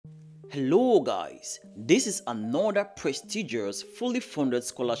Hello guys, this is another prestigious fully funded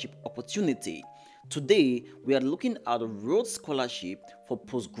scholarship opportunity. Today we are looking at the Rhodes Scholarship for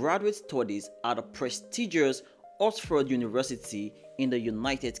postgraduate studies at the prestigious Oxford University in the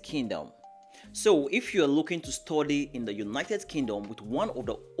United Kingdom. So if you are looking to study in the United Kingdom with one of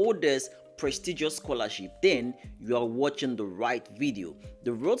the oldest prestigious scholarship, then you are watching the right video.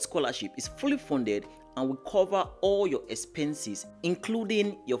 The Rhodes Scholarship is fully funded and will cover all your expenses,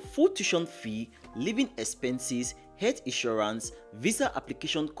 including your full tuition fee, living expenses, health insurance, visa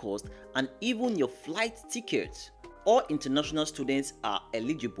application cost, and even your flight ticket. All international students are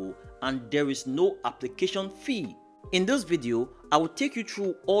eligible and there is no application fee. In this video, I will take you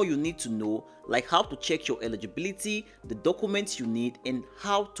through all you need to know, like how to check your eligibility, the documents you need, and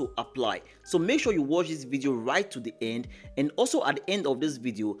how to apply. So make sure you watch this video right to the end, and also at the end of this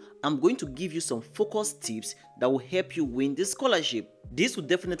video, I'm going to give you some focused tips that will help you win this scholarship. This will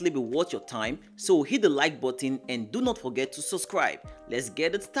definitely be worth your time, so hit the like button and do not forget to subscribe. Let's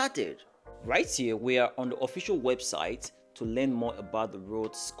get it started. Right here, we are on the official website to learn more about the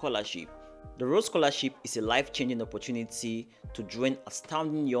Rhodes Scholarship. The Rhodes Scholarship is a life-changing opportunity to join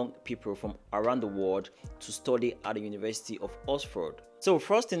astounding young people from around the world to study at the University of Oxford. So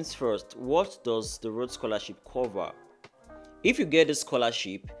first things first, what does the Rhodes Scholarship cover? If you get the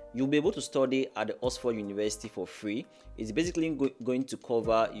scholarship, you'll be able to study at the Oxford University for free. It's basically going to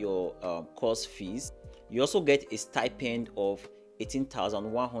cover your course fees. You also get a stipend of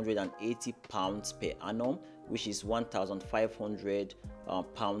 £18,180 per annum, which is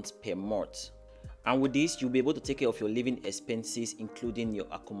 £1,500 per month. And with this, you'll be able to take care of your living expenses, including your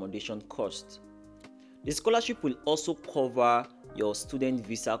accommodation cost. The scholarship will also cover your student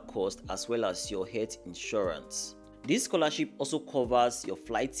visa cost as well as your health insurance. This scholarship also covers your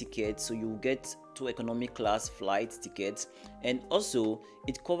flight tickets, so you get 2 economy class flight tickets, and also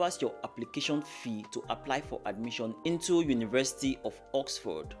it covers your application fee to apply for admission into University of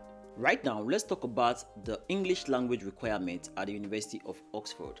Oxford. Right now, let's talk about the English language requirement at the University of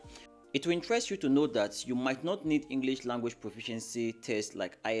Oxford. It will interest you to know that you might not need English language proficiency tests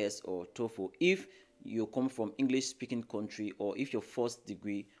like IELTS or TOEFL if you come from English speaking country or if your first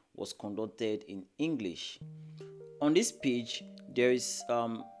degree was conducted in English. On this page, there is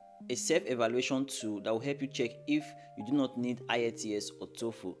a self-evaluation tool that will help you check if you do not need IELTS or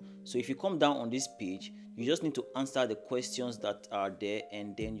TOEFL. So if you come down on this page, you just need to answer the questions that are there,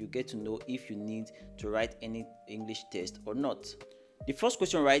 and then you get to know if you need to write any English test or not. The first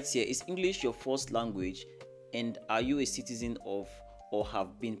question right here, is English your first language, and are you a citizen of or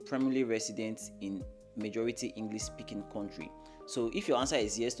have been primarily resident in majority English speaking country? So if your answer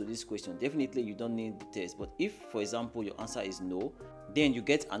is yes to this question, definitely you don't need the test. But if, for example, your answer is no, then you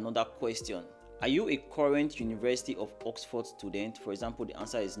get another question. Are you a current University of Oxford student? For example, the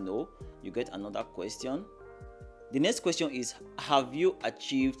answer is no, you get another question. The next question is, have you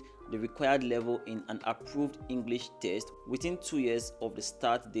achieved the required level in an approved English test within 2 years of the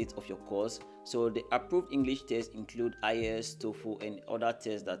start date of your course? So the approved English tests include IELTS, TOEFL, and other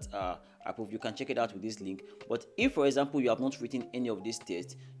tests that are approved. You can check it out with this link. But if, for example, you have not written any of these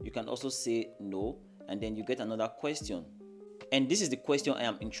tests, you can also say no, and then you get another question. And this is the question I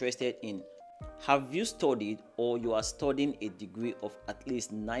am interested in. Have you studied or you are studying a degree of at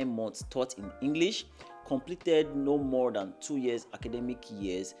least 9 months taught in English, completed no more than 2 years academic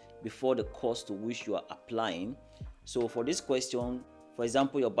years before the course to which you are applying? So for this question, for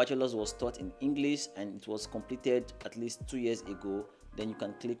example, your bachelor's was taught in English and it was completed at least 2 years ago, then you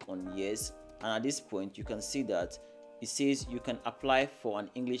can click on yes, and at this point you can see that it says you can apply for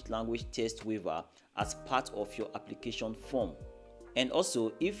an English language test waiver as part of your application form. And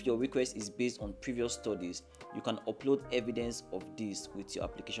also, if your request is based on previous studies, you can upload evidence of this with your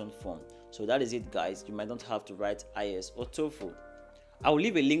application form. So that is it, guys. You might not have to write IELTS or TOEFL. I will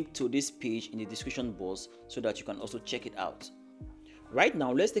leave a link to this page in the description box so that you can also check it out. Right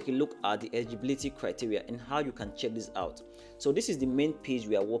now, let's take a look at the eligibility criteria and how you can check this out. So this is the main page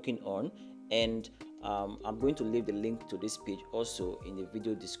we are working on, and I'm going to leave the link to this page also in the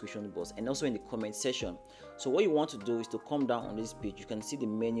video description box and also in the comment section. So what you want to do is to come down on this page. You can see the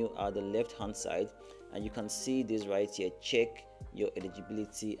menu at the left hand side, and you can see this right here, check your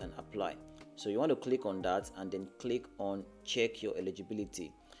eligibility and apply. So you want to click on that and then click on check your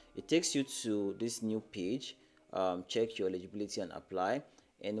eligibility. It takes you to this new page, check your eligibility and apply.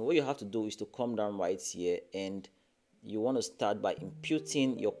 And what you have to do is to come down right here, and you want to start by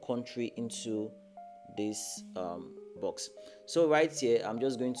imputing your country into this box. So right here, I'm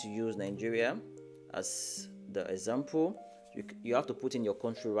just going to use Nigeria as the example. You have to put in your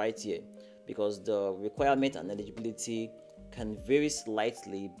country right here because the requirement and eligibility can vary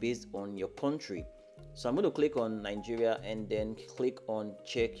slightly based on your country. So I'm going to click on Nigeria and then click on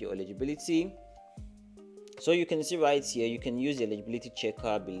check your eligibility. So you can see right here, you can use the eligibility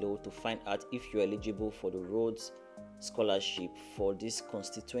checker below to find out if you're eligible for the Rhodes Scholarship for this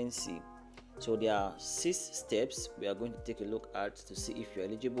constituency. So there are 6 steps we are going to take a look at to see if you're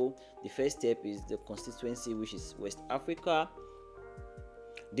eligible. The first step is the constituency, which is West Africa.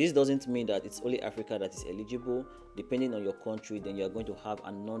 This doesn't mean that it's only Africa that is eligible. Depending on your country, then you are going to have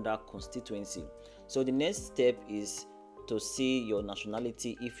another constituency. So the next step is to see your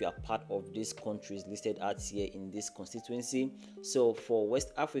nationality if you are part of these countries listed out here in this constituency. So for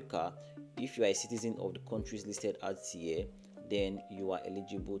West Africa, if you are a citizen of the countries listed out here, then you are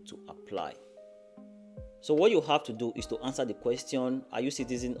eligible to apply. So what you have to do is to answer the question, are you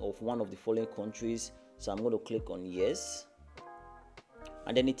citizen of one of the following countries? So I'm going to click on yes.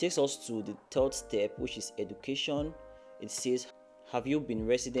 And then it takes us to the third step, which is education. It says, have you been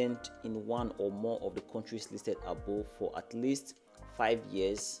resident in one or more of the countries listed above for at least 5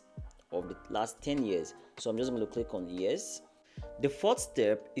 years of the last 10 years? So I'm just going to click on yes. The fourth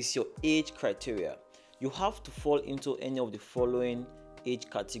step is your age criteria. You have to fall into any of the following age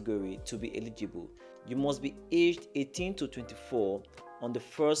category to be eligible. You must be aged 18 to 24 on the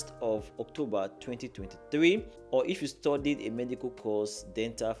 1st of October 2023, or if you studied a medical course,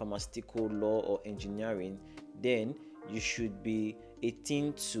 dental, pharmaceutical, law, or engineering, then you should be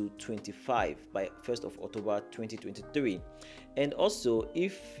 18 to 25 by 1st of October 2023. And also,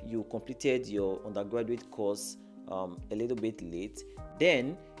 if you completed your undergraduate course a little bit late,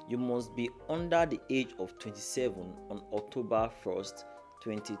 then you must be under the age of 27 on October 1st,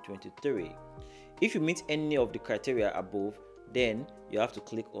 2023. If you meet any of the criteria above, then you have to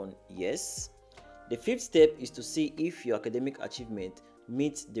click on yes. The fifth step is to see if your academic achievement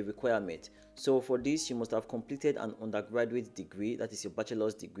meets the requirement. So for this, you must have completed an undergraduate degree, that is your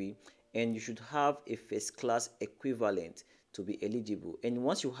bachelor's degree, and you should have a first class equivalent to be eligible. And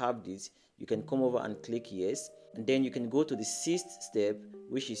once you have this, you can come over and click yes, and then you can go to the sixth step,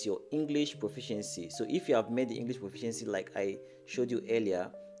 which is your English proficiency. So if you have made the English proficiency like I showed you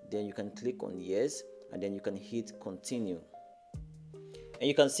earlier, then you can click on yes, and then you can hit continue. And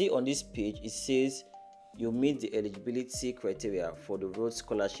you can see on this page, it says you meet the eligibility criteria for the Rhodes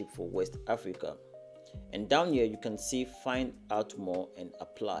Scholarship for West Africa. And down here, you can see find out more and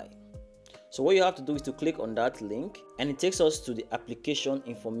apply. So what you have to do is to click on that link, and it takes us to the application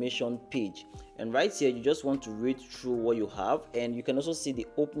information page. And right here, you just want to read through what you have, and you can also see the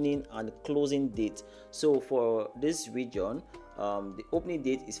opening and closing date. So for this region, the opening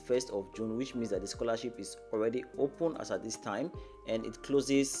date is 1st of June, which means that the scholarship is already open as at this time, and it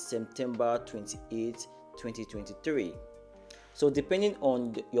closes September 28, 2023. So depending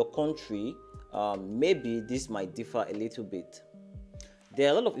on your country, maybe this might differ a little bit. There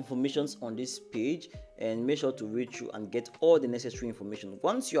are a lot of information on this page, and make sure to read through and get all the necessary information.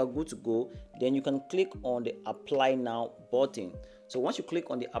 Once you are good to go, then you can click on the apply now button. So once you click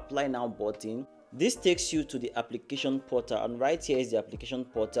on the apply now button, this takes you to the application portal, and right here is the application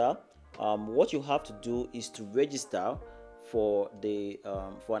portal. What you have to do is to register for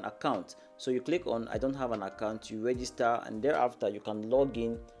an account. So you click on I don't have an account, you register, and thereafter you can log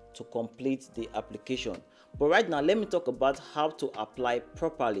in to complete the application. But right now, let me talk about how to apply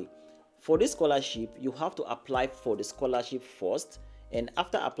properly. For this scholarship, you have to apply for the scholarship first, and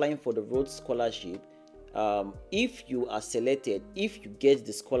after applying for the Rhodes Scholarship, if you are selected, if you get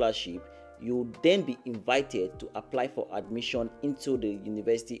the scholarship, you will then be invited to apply for admission into the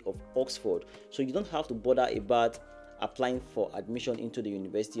University of Oxford. So you don't have to bother about applying for admission into the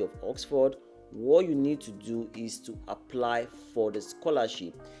University of Oxford. What you need to do is to apply for the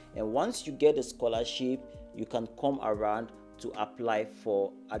scholarship, and once you get the scholarship, you can come around to apply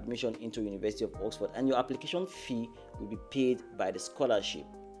for admission into University of Oxford, and your application fee will be paid by the scholarship.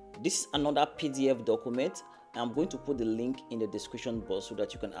 This is another PDF document. I'm going to put the link in the description box so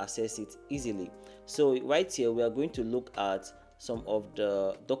that you can access it easily. So right here, we are going to look at some of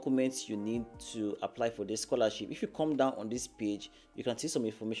the documents you need to apply for this scholarship. If you come down on this page, you can see some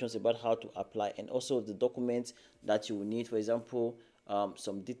information about how to apply, and also the documents that you will need. For example,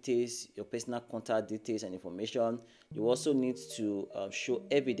 some details, your personal contact details and information. You also need to show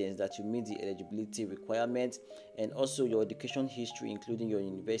evidence that you meet the eligibility requirements, and also your education history, including your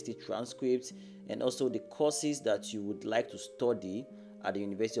university transcripts, and also the courses that you would like to study at the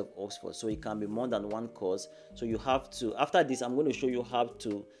University of Oxford. So it can be more than one course. So you have to, after this, I'm going to show you how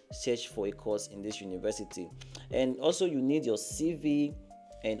to search for a course in this university. And also you need your CV,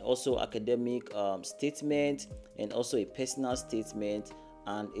 and also academic statement, and also a personal statement,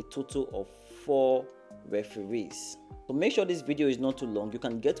 and a total of 4 referees. So make sure this video is not too long. You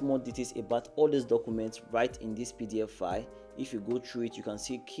can get more details about all these documents right in this PDF file. If you go through it, you can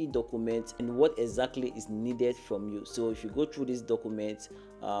see key documents and what exactly is needed from you. So if you go through these documents,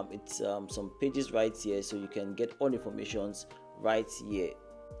 it's some pages right here, so you can get all informations right here.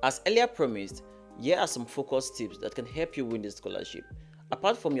 As earlier promised, here are some focus tips that can help you win the scholarship.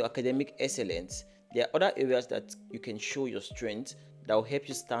 Apart from your academic excellence, there are other areas that you can show your strength that will help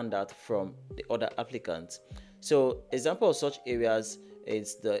you stand out from the other applicants. So example of such areas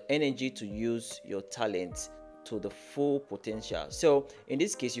is the energy to use your talent to the full potential. So in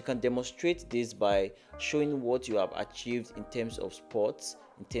this case, you can demonstrate this by showing what you have achieved in terms of sports,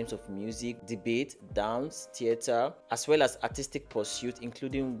 in terms of music, debate, dance, theater, as well as artistic pursuit,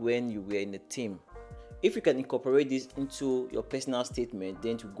 including when you were in a team. If you can incorporate this into your personal statement,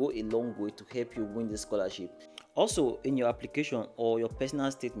 then to go a long way to help you win the scholarship. Also, in your application or your personal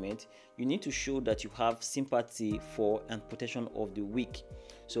statement, you need to show that you have sympathy for and protection of the weak.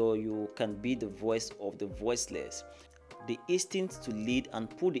 So you can be the voice of the voiceless, the instinct to lead and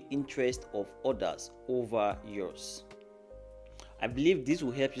put the interest of others over yours. I believe this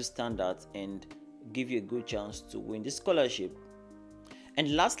will help you stand out and give you a good chance to win the scholarship.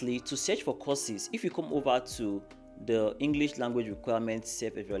 And lastly, to search for courses, if you come over to the English language requirements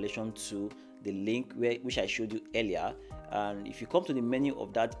self-evaluation tool, the link which I showed you earlier, and if you come to the menu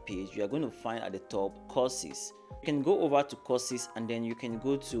of that page, you are going to find at the top courses. You can go over to courses and then you can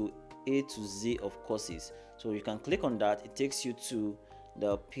go to A to Z of courses. So you can click on that. It takes you to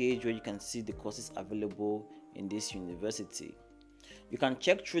the page where you can see the courses available in this university. You can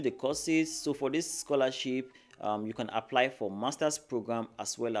check through the courses. So for this scholarship, you can apply for master's program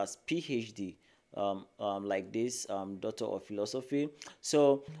as well as PhD, like this Doctor of Philosophy.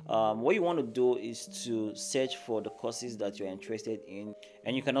 So what you want to do is to search for the courses that you're interested in,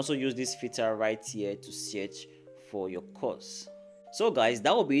 and you can also use this filter right here to search for your course. So guys,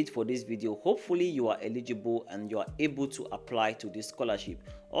 that will be it for this video. Hopefully you are eligible and you are able to apply to this scholarship.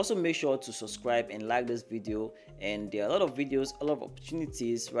 Also make sure to subscribe and like this video, and there are a lot of videos, a lot of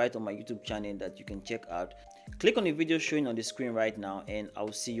opportunities right on my YouTube channel that you can check out. Click on the video showing on the screen right now and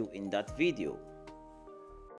I'll see you in that video.